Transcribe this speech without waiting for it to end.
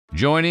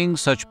Joining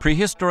such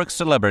prehistoric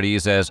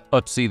celebrities as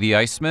Ötzi the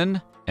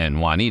Iceman and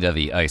Juanita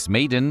the Ice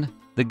Maiden,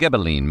 the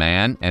Gebelein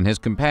Man and his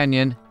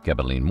companion,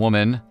 Gebelein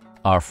Woman,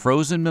 are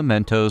frozen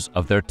mementos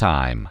of their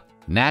time.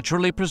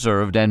 Naturally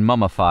preserved and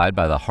mummified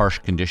by the harsh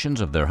conditions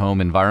of their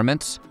home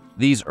environments,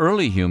 these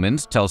early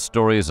humans tell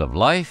stories of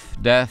life,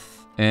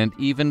 death, and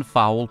even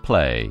foul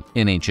play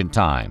in ancient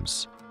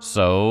times.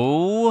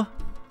 So,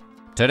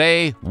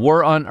 today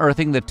we're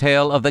unearthing the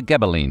tale of the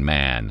Gebelein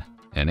Man,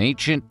 an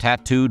ancient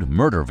tattooed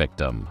murder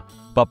victim.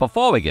 But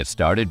before we get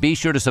started, be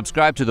sure to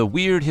subscribe to the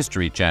Weird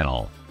History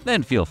channel.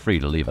 Then feel free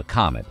to leave a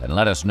comment and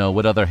let us know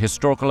what other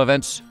historical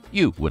events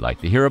you would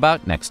like to hear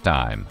about next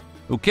time.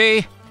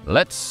 Okay,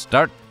 let's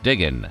start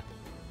digging.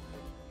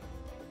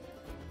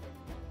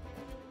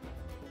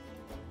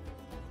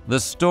 The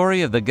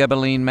story of the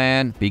Gebelein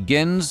Man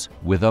begins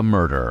with a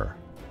murder.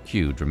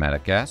 Cue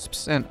dramatic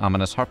gasps and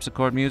ominous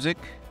harpsichord music.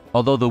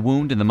 Although the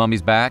wound in the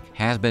mummy's back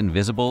has been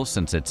visible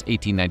since its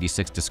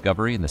 1896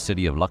 discovery in the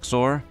city of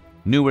Luxor,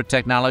 newer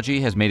technology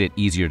has made it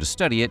easier to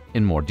study it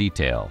in more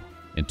detail.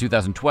 In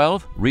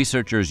 2012,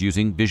 researchers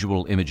using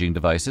visual imaging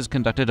devices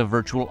conducted a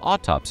virtual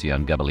autopsy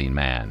on Gebelein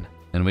Man.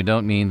 And we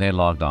don't mean they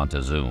logged on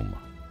to Zoom.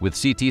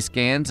 With CT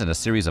scans and a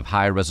series of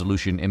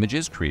high-resolution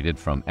images created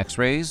from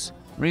X-rays,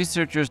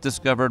 researchers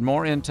discovered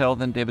more intel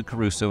than David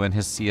Caruso and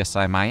his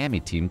CSI Miami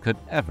team could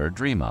ever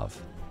dream of.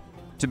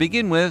 To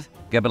begin with,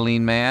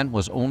 Gebelein Man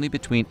was only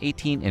between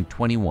 18 and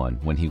 21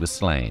 when he was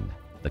slain.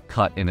 The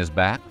cut in his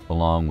back,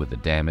 along with the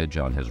damage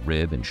on his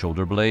rib and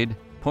shoulder blade,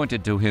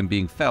 pointed to him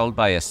being felled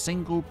by a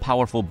single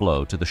powerful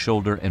blow to the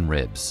shoulder and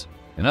ribs.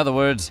 In other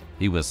words,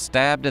 he was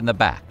stabbed in the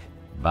back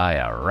by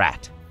a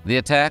rat. The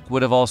attack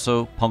would have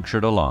also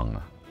punctured a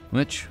lung,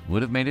 which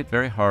would have made it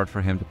very hard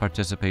for him to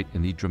participate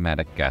in the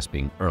dramatic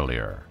gasping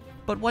earlier.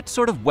 But what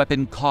sort of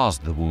weapon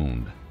caused the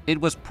wound? It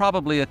was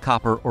probably a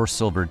copper or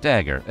silver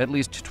dagger, at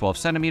least 12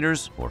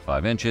 centimeters or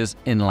 5 inches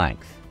in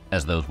length,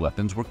 as those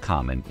weapons were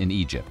common in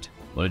Egypt.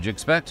 What did you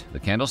expect? The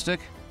candlestick?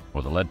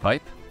 Or the lead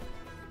pipe?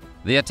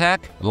 The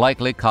attack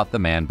likely caught the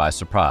man by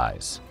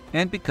surprise,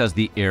 and because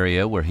the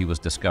area where he was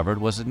discovered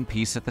was in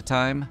peace at the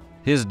time,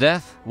 his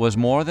death was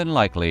more than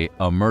likely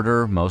a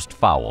murder most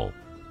foul.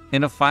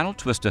 In a final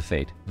twist of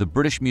fate, the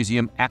British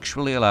Museum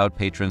actually allowed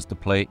patrons to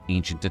play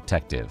ancient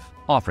detective,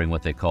 offering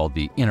what they called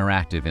the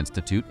Interactive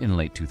Institute in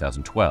late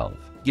 2012,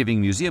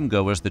 giving museum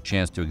goers the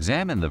chance to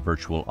examine the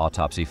virtual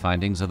autopsy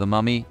findings of the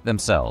mummy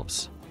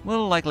themselves.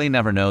 We'll likely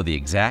never know the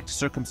exact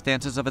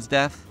circumstances of his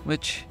death,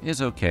 which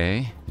is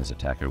okay. His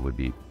attacker would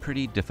be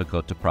pretty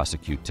difficult to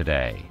prosecute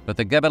today. But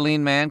the Gebelein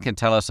Man can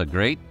tell us a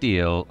great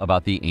deal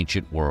about the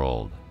ancient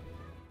world.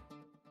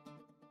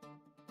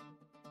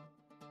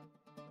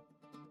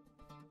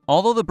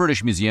 Although the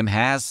British Museum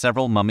has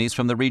several mummies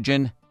from the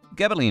region,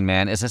 Gebelein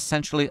Man is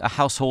essentially a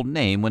household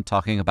name when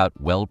talking about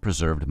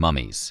well-preserved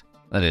mummies.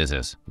 That is,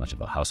 as much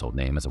of a household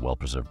name as a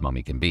well-preserved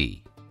mummy can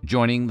be.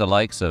 Joining the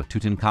likes of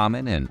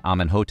Tutankhamun and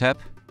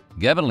Amenhotep,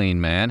 Gebelein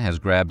Man has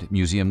grabbed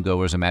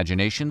museum-goers'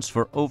 imaginations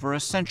for over a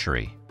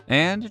century.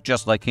 And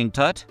just like King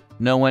Tut,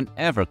 no one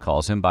ever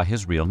calls him by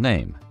his real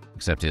name,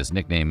 except his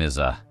nickname is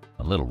a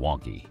little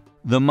wonky.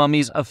 The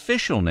mummy's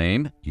official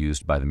name,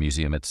 used by the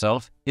museum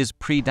itself, is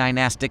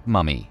Pre-Dynastic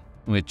Mummy,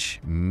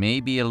 which may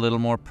be a little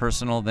more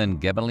personal than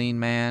Gebelein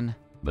Man,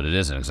 but it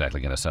isn't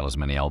exactly going to sell as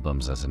many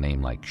albums as a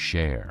name like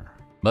Cher.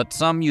 But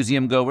some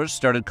museum goers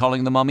started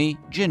calling the mummy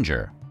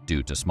Ginger,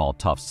 due to small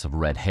tufts of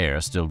red hair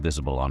still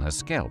visible on his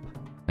scalp.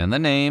 And the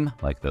name,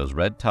 like those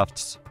red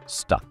tufts,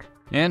 stuck.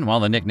 And while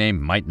the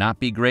nickname might not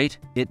be great,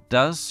 it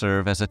does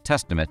serve as a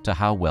testament to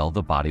how well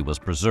the body was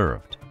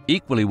preserved.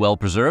 Equally well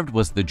preserved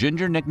was the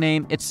Ginger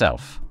nickname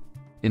itself.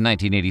 In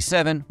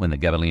 1987, when the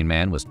Gebelein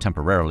Man was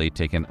temporarily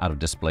taken out of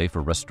display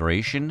for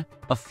restoration,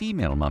 a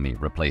female mummy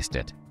replaced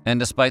it. And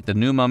despite the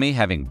new mummy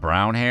having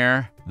brown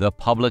hair, the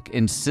public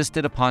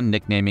insisted upon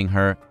nicknaming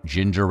her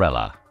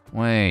Gingerella.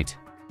 Wait,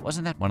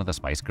 wasn't that one of the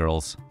Spice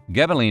Girls?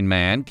 Gebelein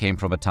Man came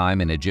from a time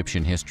in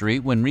Egyptian history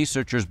when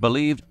researchers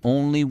believed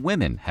only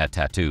women had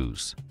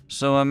tattoos.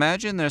 So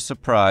imagine their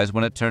surprise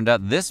when it turned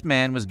out this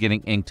man was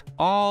getting inked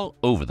all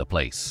over the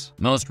place.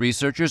 Most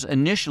researchers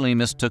initially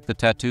mistook the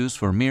tattoos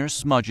for mere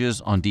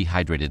smudges on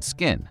dehydrated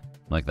skin,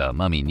 like the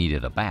mummy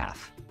needed a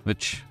bath,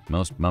 which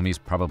most mummies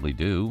probably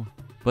do.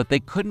 But they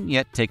couldn't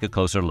yet take a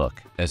closer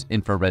look, as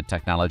infrared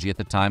technology at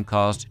the time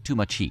caused too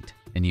much heat,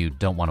 and you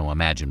don't want to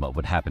imagine what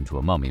would happen to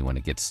a mummy when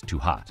it gets too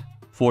hot.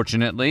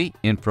 Fortunately,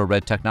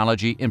 infrared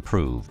technology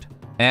improved.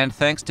 And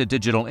thanks to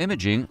digital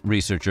imaging,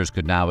 researchers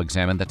could now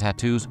examine the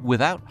tattoos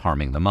without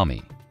harming the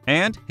mummy.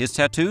 And his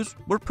tattoos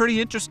were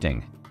pretty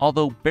interesting.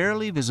 Although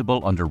barely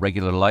visible under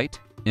regular light,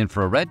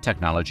 infrared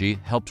technology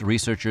helped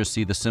researchers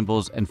see the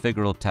symbols and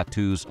figural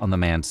tattoos on the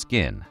man's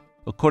skin.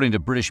 According to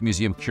British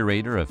Museum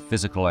curator of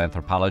physical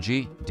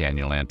anthropology,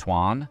 Daniel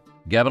Antoine,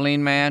 Gebelein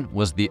Man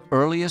was the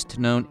earliest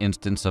known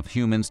instance of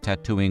humans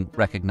tattooing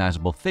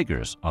recognizable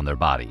figures on their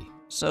body.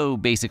 So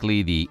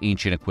basically the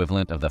ancient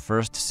equivalent of the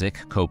first sick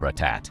cobra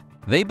tat.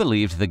 They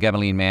believed the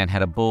Gebelein Man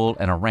had a bull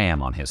and a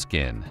ram on his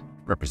skin,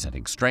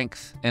 representing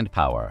strength and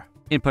power.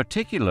 In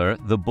particular,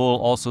 the bull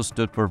also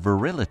stood for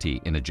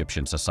virility in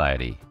Egyptian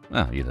society.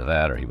 Well, either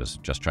that or he was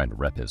just trying to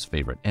rep his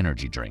favorite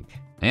energy drink.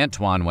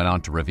 Antoine went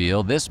on to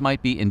reveal this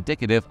might be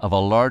indicative of a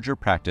larger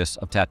practice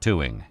of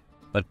tattooing.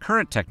 But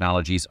current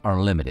technologies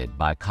are limited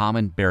by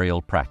common burial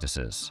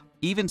practices.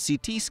 Even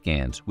CT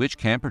scans, which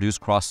can produce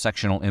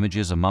cross-sectional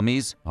images of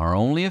mummies, are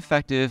only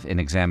effective in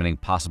examining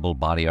possible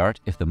body art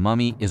if the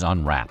mummy is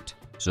unwrapped.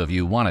 So if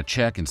you want to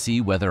check and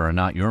see whether or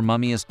not your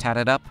mummy is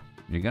tatted up,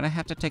 you're gonna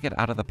have to take it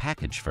out of the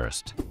package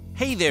first.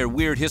 Hey there,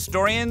 weird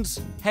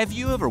historians! Have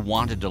you ever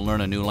wanted to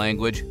learn a new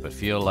language, but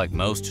feel like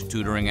most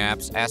tutoring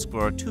apps ask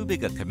for too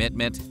big a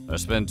commitment or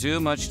spend too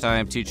much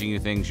time teaching you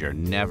things you're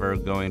never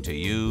going to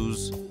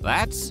use?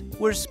 That's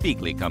where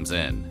Speakly comes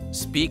in.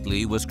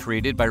 Speakly was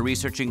created by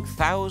researching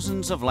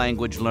thousands of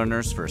language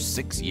learners for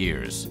 6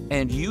 years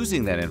and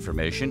using that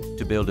information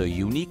to build a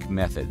unique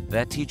method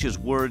that teaches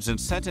words and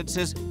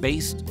sentences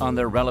based on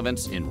their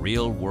relevance in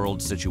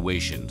real-world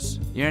situations.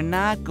 You're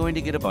not going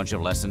to get a bunch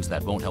of lessons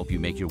that won't help you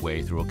make your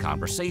way through a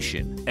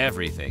conversation.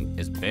 Everything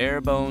is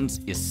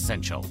bare-bones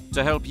essential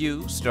to help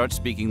you start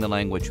speaking the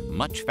language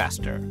much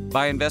faster.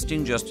 By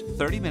investing just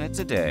 30 minutes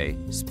a day,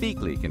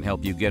 Speakly can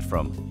help you get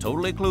from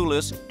totally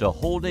clueless to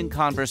holding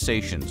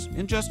conversations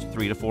in just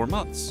 3 to 4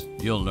 months.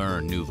 You'll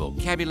learn new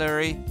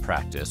vocabulary,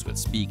 practice with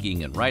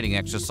speaking and writing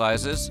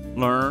exercises,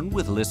 learn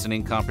with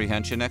listening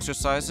comprehension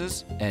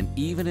exercises, and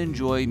even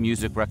enjoy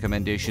music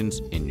recommendations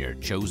in your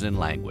chosen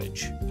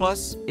language.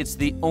 Plus, it's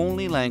the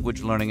only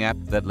language learning app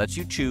that lets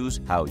you choose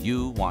how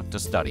you want to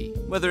study,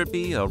 whether it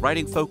be a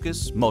writing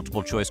focus,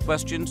 multiple choice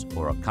questions,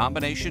 or a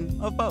combination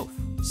of both.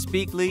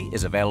 Speakly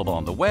is available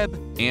on the web,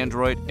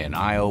 Android, and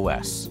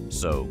iOS.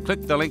 So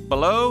click the link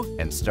below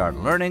and start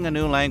learning a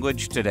new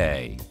language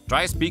today.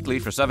 Try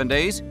Speakly for 7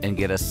 days and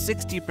get a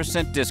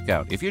 60%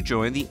 discount if you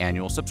join the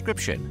annual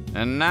subscription.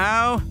 And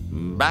now,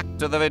 back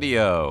to the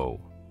video.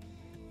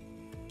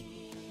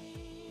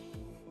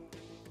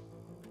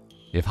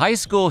 If high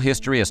school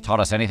history has taught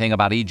us anything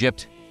about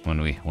Egypt,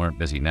 when we weren't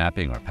busy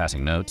napping or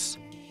passing notes,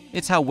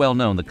 it's how well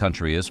known the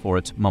country is for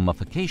its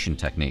mummification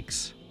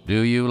techniques.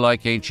 Do you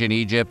like ancient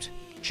Egypt?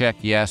 Check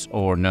yes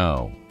or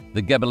no.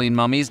 The Gebelein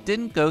mummies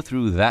didn't go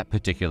through that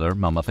particular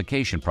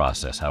mummification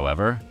process,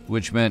 however,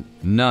 which meant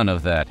none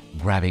of that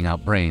grabbing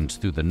out brains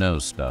through the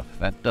nose stuff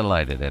that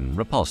delighted and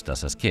repulsed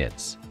us as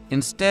kids.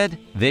 Instead,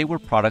 they were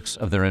products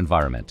of their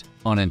environment,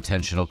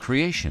 unintentional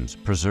creations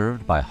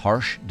preserved by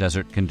harsh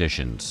desert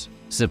conditions.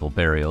 Simple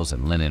burials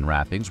and linen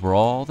wrappings were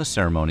all the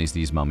ceremonies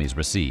these mummies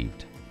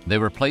received. They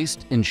were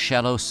placed in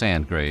shallow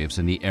sand graves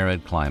in the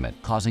arid climate,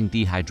 causing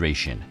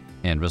dehydration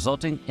and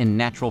resulting in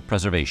natural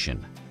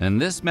preservation. And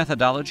this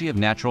methodology of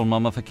natural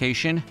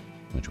mummification,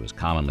 which was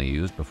commonly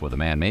used before the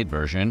man-made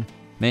version,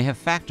 may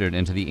have factored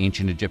into the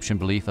ancient Egyptian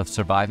belief of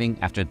surviving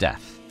after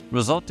death,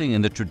 resulting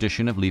in the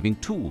tradition of leaving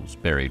tools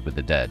buried with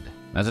the dead.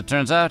 As it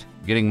turns out,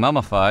 getting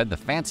mummified the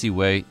fancy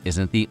way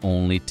isn't the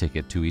only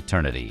ticket to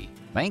eternity.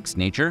 Thanks,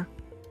 nature.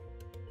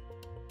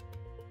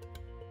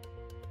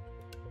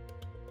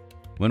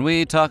 When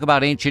we talk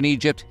about ancient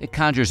Egypt, it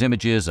conjures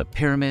images of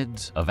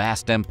pyramids, a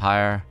vast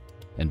empire,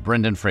 and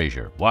Brendan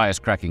Fraser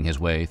wisecracking his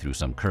way through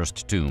some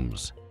cursed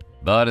tombs.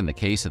 But in the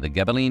case of the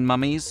Gebelein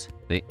mummies,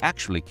 they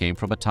actually came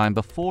from a time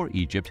before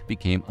Egypt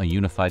became a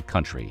unified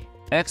country.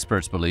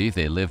 Experts believe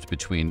they lived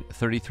between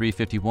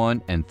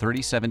 3351 and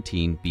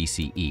 3017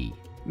 BCE,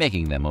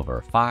 making them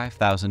over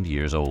 5,000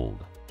 years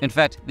old. In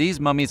fact, these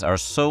mummies are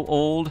so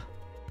old,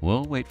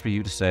 we'll wait for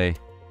you to say,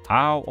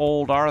 "How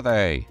old are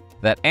they?"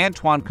 That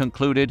Antoine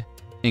concluded,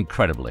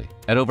 incredibly,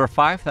 at over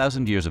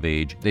 5,000 years of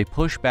age, they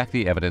push back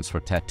the evidence for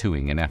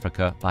tattooing in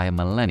Africa by a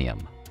millennium.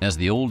 As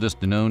the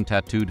oldest known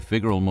tattooed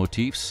figural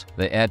motifs,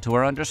 they add to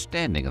our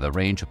understanding of the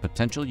range of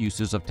potential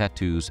uses of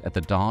tattoos at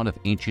the dawn of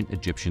ancient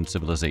Egyptian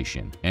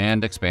civilization,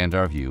 and expand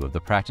our view of the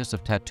practice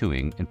of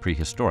tattooing in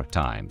prehistoric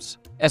times.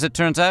 As it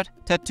turns out,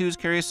 tattoos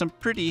carry some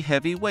pretty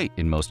heavy weight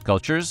in most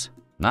cultures,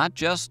 not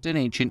just in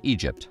ancient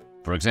Egypt.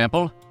 For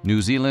example, New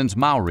Zealand's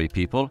Maori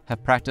people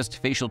have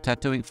practiced facial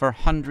tattooing for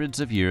hundreds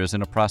of years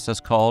in a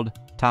process called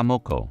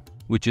tamoko,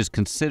 which is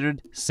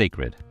considered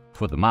sacred.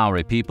 For the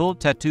Maori people,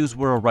 tattoos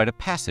were a rite of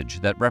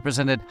passage that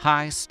represented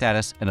high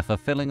status and a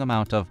fulfilling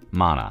amount of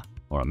mana,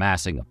 or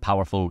amassing a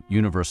powerful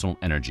universal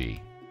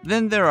energy.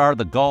 Then there are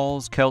the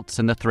Gauls, Celts,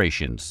 and the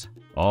Thracians,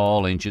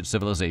 all ancient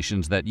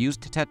civilizations that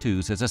used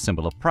tattoos as a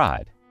symbol of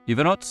pride.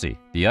 Even Ötzi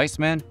the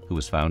Iceman, who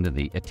was found in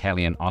the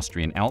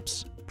Italian-Austrian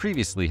Alps,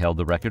 previously held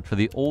the record for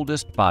the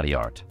oldest body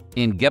art.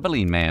 In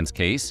Gebelein Man's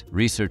case,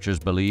 researchers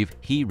believe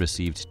he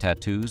received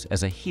tattoos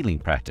as a healing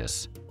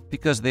practice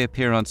because they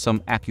appear on some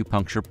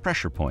acupuncture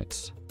pressure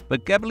points.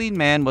 But Gebelein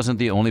Man wasn't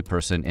the only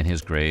person in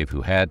his grave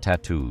who had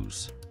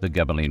tattoos. The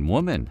Gebelein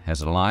Woman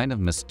has a line of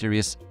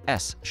mysterious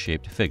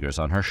S-shaped figures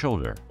on her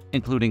shoulder,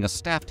 including a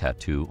staff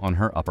tattoo on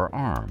her upper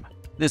arm.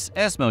 This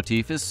S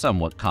motif is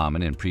somewhat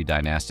common in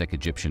pre-dynastic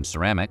Egyptian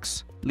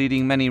ceramics,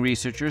 leading many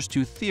researchers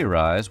to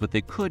theorize what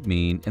they could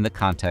mean in the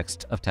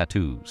context of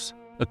tattoos.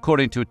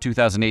 According to a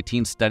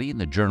 2018 study in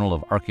the Journal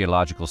of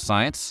Archaeological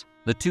Science,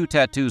 The two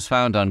tattoos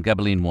found on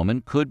Gebelein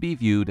Woman could be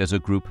viewed as a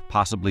group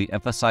possibly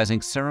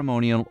emphasizing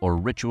ceremonial or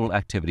ritual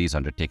activities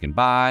undertaken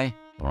by,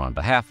 or on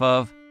behalf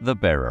of, the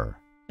bearer.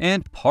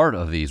 And part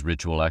of these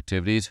ritual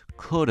activities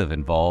could have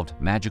involved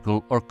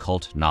magical or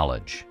cult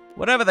knowledge.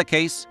 Whatever the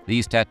case,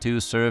 these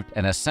tattoos served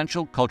an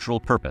essential cultural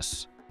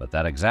purpose, but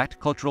that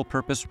exact cultural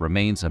purpose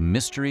remains a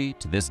mystery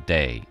to this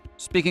day.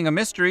 Speaking of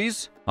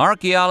mysteries,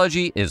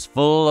 archaeology is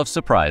full of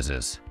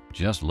surprises.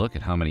 Just look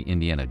at how many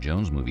Indiana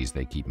Jones movies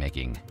they keep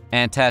making.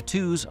 And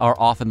tattoos are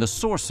often the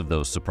source of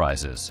those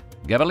surprises.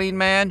 Gebelein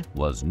Man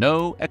was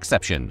no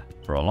exception.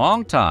 For a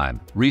long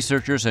time,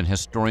 researchers and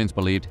historians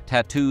believed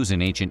tattoos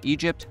in ancient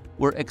Egypt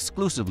were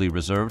exclusively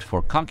reserved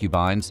for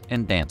concubines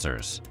and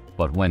dancers.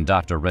 But when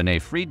Dr.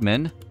 René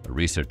Friedman, a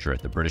researcher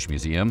at the British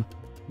Museum,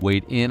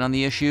 weighed in on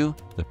the issue,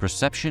 the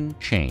perception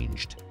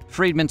changed.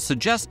 Friedman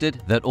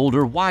suggested that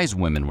older wise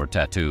women were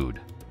tattooed,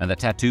 and the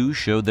tattoos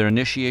showed their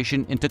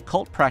initiation into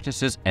cult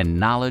practices and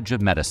knowledge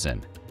of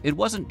medicine. It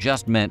wasn't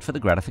just meant for the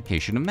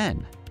gratification of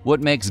men.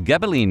 What makes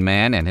Gebelein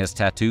Man and his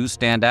tattoos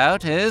stand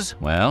out is,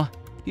 well,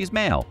 he's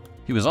male.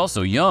 He was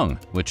also young,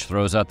 which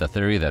throws out the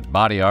theory that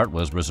body art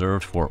was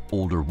reserved for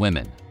older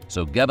women.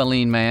 So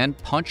Gebelein Man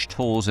punched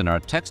holes in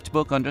our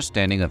textbook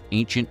understanding of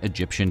ancient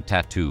Egyptian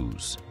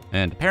tattoos,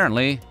 and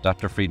apparently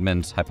Dr.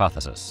 Friedman's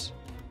hypothesis.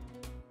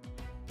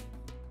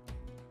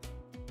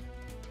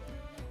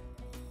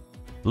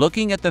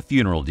 Looking at the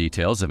funeral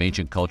details of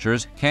ancient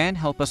cultures can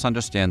help us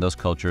understand those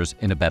cultures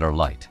in a better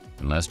light.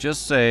 And let's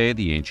just say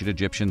the ancient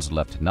Egyptians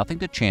left nothing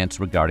to chance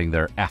regarding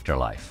their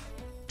afterlife.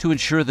 To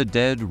ensure the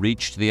dead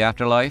reached the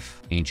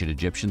afterlife, ancient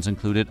Egyptians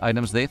included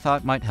items they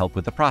thought might help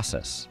with the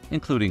process,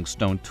 including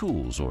stone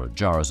tools or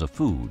jars of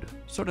food,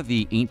 sort of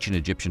the ancient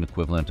Egyptian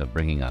equivalent of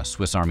bringing a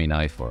Swiss Army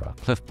knife or a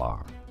Cliff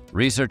Bar.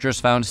 Researchers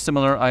found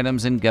similar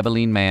items in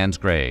Gebelein Man's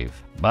grave,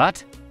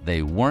 but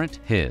they weren't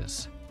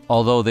his.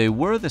 Although they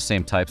were the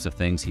same types of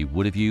things he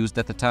would have used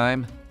at the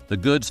time, the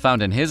goods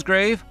found in his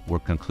grave were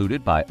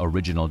concluded by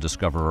original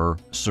discoverer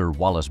Sir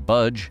Wallace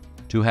Budge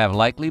to have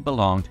likely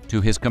belonged to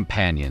his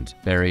companions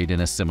buried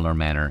in a similar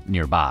manner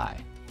nearby.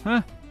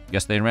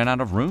 Guess they ran out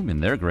of room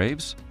in their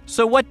graves.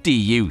 So what do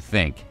you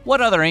think?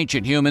 What other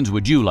ancient humans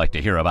would you like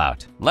to hear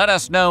about? Let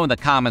us know in the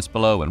comments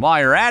below, and while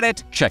you're at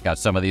it, check out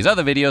some of these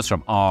other videos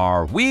from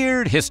our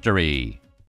weird history.